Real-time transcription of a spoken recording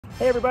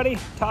Hey everybody,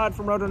 Todd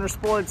from Roadrunner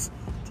Sports.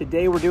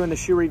 Today we're doing the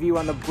shoe review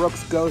on the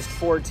Brooks Ghost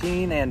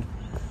 14, and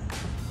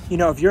you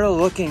know, if you're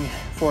looking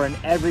for an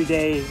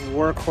everyday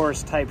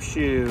workhorse type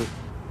shoe,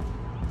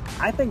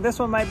 I think this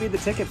one might be the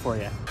ticket for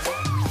you.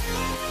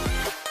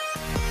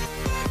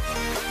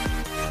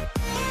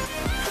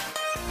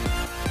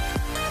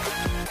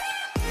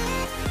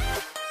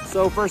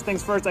 So first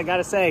things first, I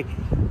gotta say,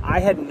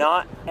 I had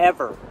not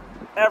ever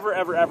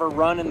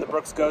run in the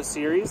Brooks Ghost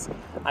series.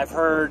 I've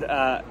heard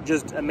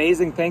just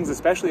amazing things,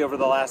 especially over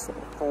the last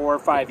 4 or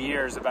 5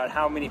 years, about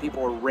how many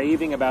people were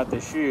raving about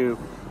this shoe,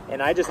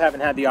 and I just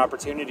haven't had the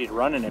opportunity to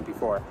run in it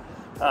before.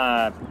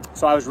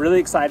 So I was really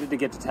excited to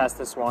get to test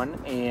this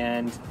one,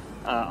 and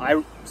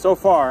so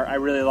far I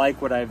really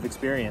like what I've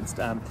experienced.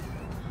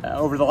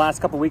 Over the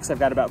last couple weeks, I've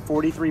got about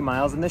 43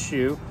 miles in the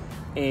shoe,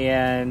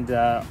 and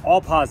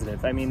all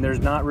positive. I mean, there's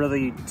not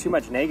really too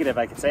much negative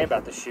I can say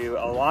about the shoe.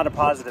 A lot of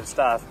positive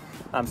stuff.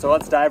 So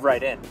let's dive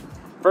right in.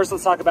 First,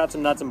 let's talk about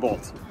some nuts and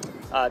bolts.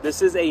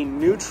 This is a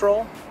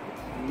neutral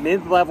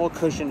mid-level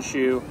cushion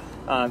shoe.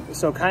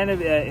 So kind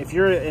of if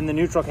you're in the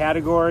neutral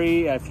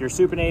category, if you're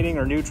supinating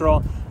or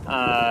neutral,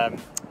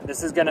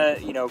 this is gonna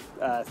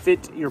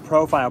fit your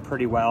profile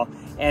pretty well.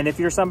 And if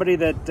you're somebody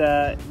that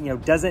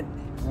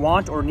doesn't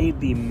want or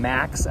need the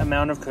max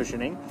amount of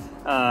cushioning,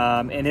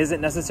 and isn't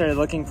necessarily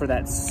looking for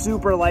that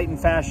super light and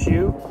fast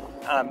shoe,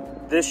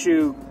 this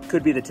shoe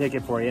could be the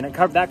ticket for you. And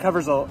that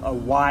covers a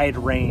wide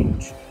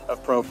range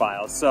of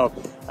profiles. So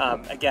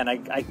again,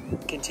 I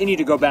continue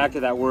to go back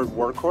to that word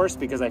workhorse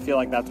because I feel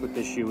like that's what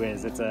this shoe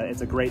is. It's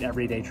a great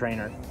everyday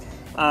trainer.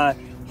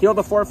 Heel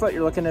to forefoot,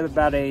 you're looking at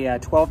about a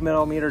 12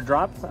 millimeter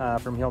drop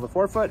from heel to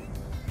forefoot.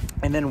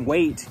 And then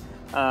weight,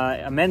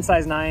 a men's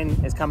size 9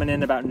 is coming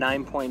in about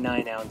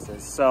 9.9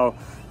 ounces. So,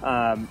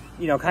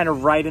 kind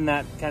of right in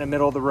that kind of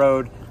middle of the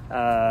road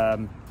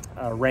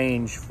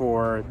range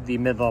for the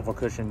mid-level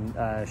cushion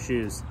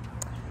shoes.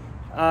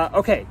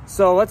 Okay,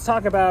 so let's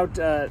talk about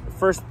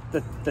first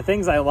the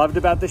things I loved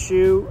about the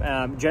shoe.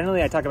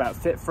 Generally, I talk about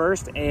fit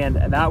first, and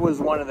that was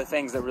one of the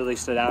things that really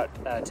stood out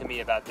to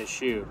me about this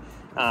shoe.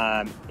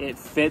 It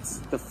fits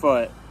the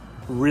foot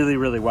really,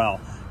 really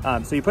well.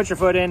 So you put your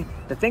foot in.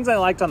 The things I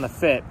liked on the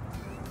fit,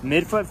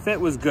 midfoot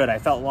fit was good. I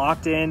felt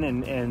locked in,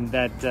 and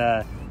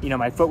that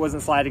my foot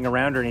wasn't sliding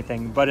around or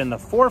anything. But in the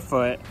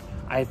forefoot,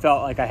 I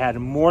felt like I had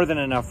more than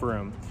enough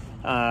room.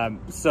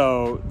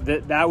 So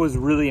that was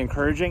really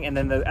encouraging. And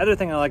then the other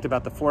thing I liked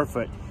about the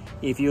forefoot,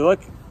 if you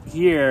look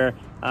here,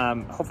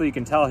 hopefully you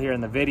can tell here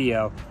in the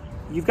video,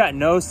 you've got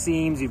no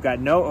seams, you've got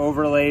no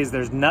overlays.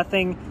 There's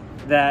nothing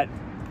that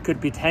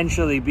could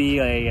potentially be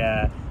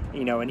an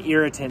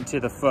irritant to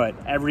the foot.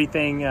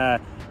 Everything,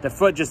 the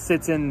foot just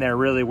sits in there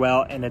really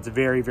well, and it's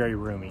very, very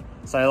roomy.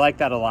 So I like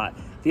that a lot.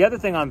 The other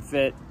thing on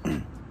fit,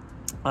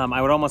 I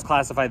would almost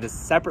classify this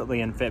separately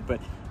in fit, but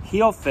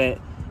heel fit,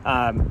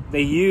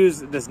 they use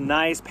this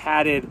nice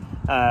padded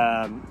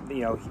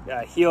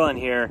heel in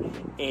here,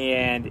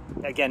 and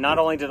again, not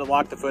only did it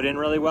lock the foot in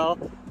really well,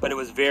 but it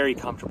was very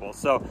comfortable.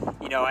 So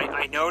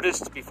I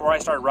noticed before I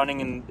started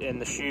running in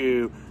the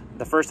shoe,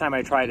 the first time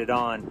I tried it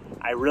on,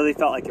 I really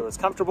felt like it was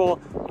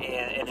comfortable,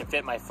 and it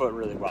fit my foot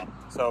really well.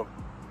 So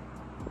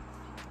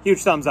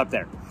huge thumbs up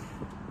there.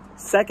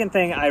 Second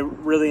thing I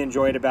really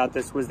enjoyed about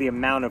this was the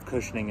amount of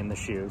cushioning in the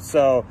shoe.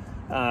 So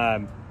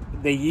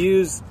they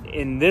use,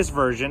 in this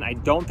version, I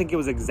don't think it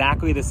was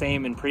exactly the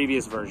same in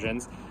previous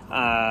versions,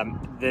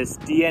 this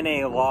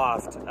DNA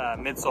LOFT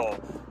midsole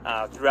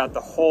throughout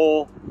the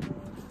whole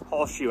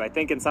shoe. I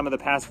think in some of the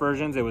past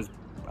versions it was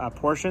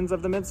portions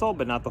of the midsole,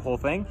 but not the whole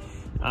thing.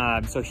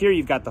 So here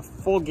you've got the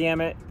full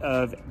gamut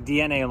of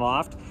DNA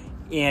LOFT,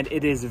 and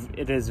it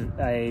is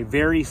a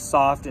very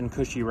soft and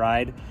cushy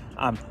ride.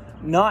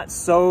 Not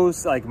so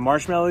like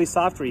marshmallowy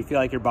soft where you feel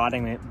like you're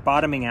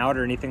bottoming out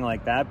or anything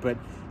like that, but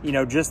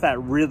just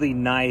that really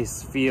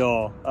nice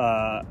feel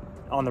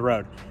on the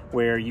road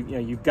where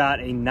you've got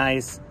a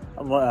nice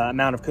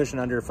amount of cushion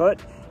under your foot,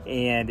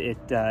 and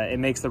it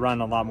makes the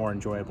run a lot more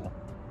enjoyable.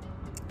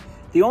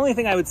 The only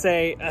thing I would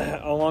say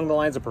along the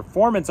lines of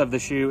performance of the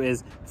shoe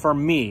is, for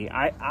me,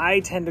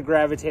 I tend to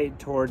gravitate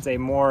towards a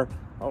more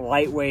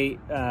lightweight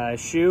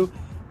shoe.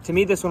 To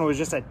me, this one was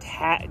just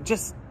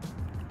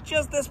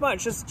just this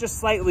much, just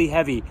slightly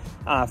heavy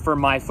for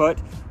my foot.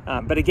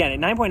 But again, at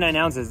 9.9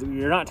 ounces,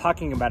 you're not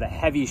talking about a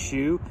heavy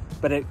shoe,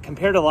 but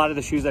compared to a lot of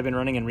the shoes I've been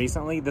running in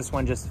recently, this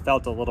one just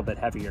felt a little bit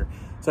heavier.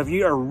 So if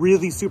you are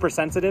really super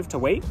sensitive to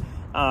weight,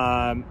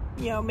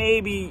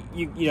 maybe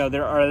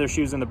there are other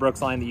shoes in the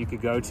Brooks line that you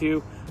could go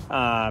to.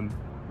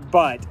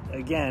 But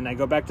again, I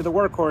go back to the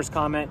workhorse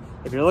comment.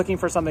 If you're looking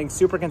for something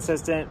super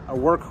consistent, a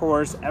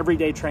workhorse,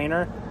 everyday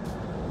trainer,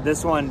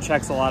 this one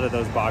checks a lot of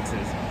those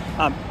boxes.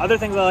 Other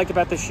things I liked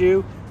about the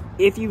shoe,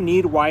 if you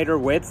need wider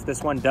widths,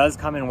 this one does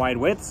come in wide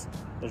widths.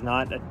 There's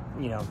not,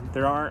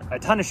 there aren't a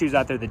ton of shoes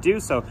out there that do.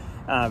 So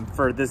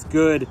for this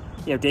good,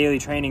 daily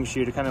training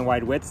shoe to come in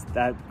wide widths,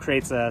 that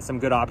creates some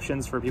good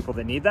options for people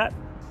that need that.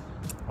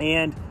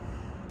 And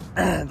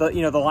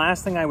the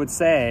last thing I would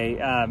say,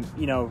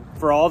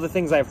 for all the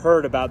things I've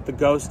heard about the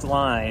Ghost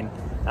line,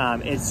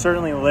 it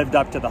certainly lived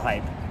up to the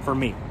hype for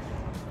me.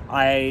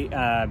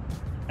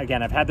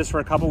 Again, I've had this for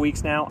a couple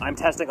weeks now. I'm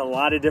testing a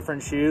lot of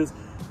different shoes.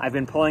 I've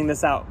been pulling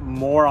this out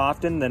more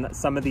often than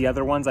some of the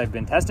other ones I've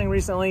been testing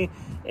recently,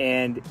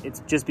 and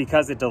it's just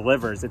because it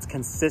delivers. It's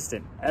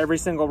consistent. Every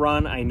single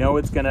run, I know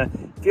it's gonna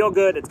feel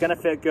good, it's gonna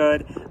fit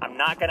good. I'm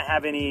not gonna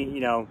have any, you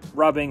know,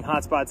 rubbing,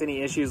 hot spots,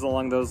 any issues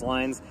along those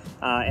lines,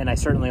 and I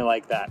certainly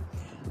like that.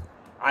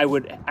 I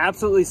would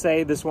absolutely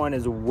say this one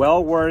is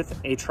well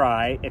worth a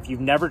try. If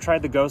you've never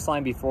tried the Ghost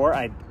line before,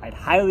 I'd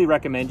highly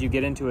recommend you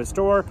get into a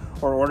store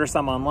or order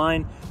some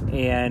online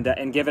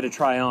and give it a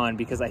try on,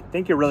 because I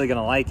think you're really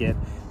gonna like it.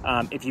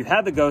 If you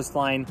had the Ghost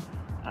line,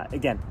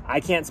 again, I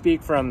can't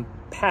speak from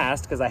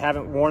past because I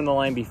haven't worn the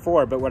line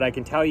before, but what I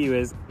can tell you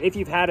is if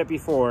you've had it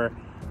before,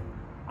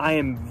 I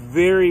am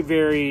very,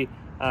 very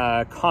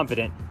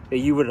confident that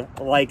you would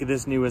like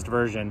this newest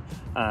version,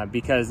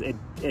 because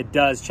it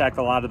does check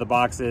a lot of the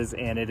boxes,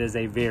 and it is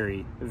a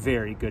very,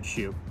 very good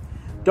shoe.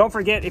 Don't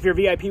forget, if you're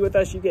VIP with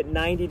us, you get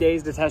 90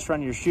 days to test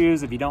run your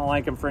shoes. If you don't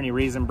like them for any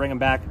reason, bring them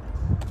back.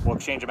 We'll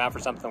exchange them out for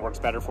something that works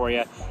better for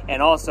you.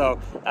 And also,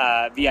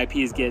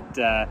 VIPs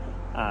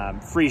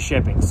get free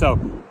shipping. So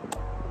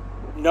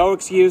no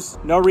excuse,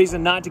 no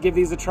reason not to give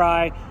these a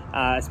try,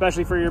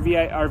 especially for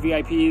our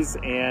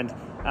VIPs. And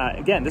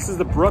again, this is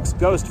the Brooks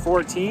Ghost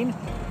 14.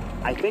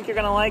 I think you're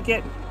gonna like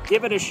it.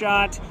 Give it a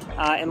shot,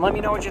 and let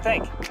me know what you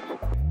think.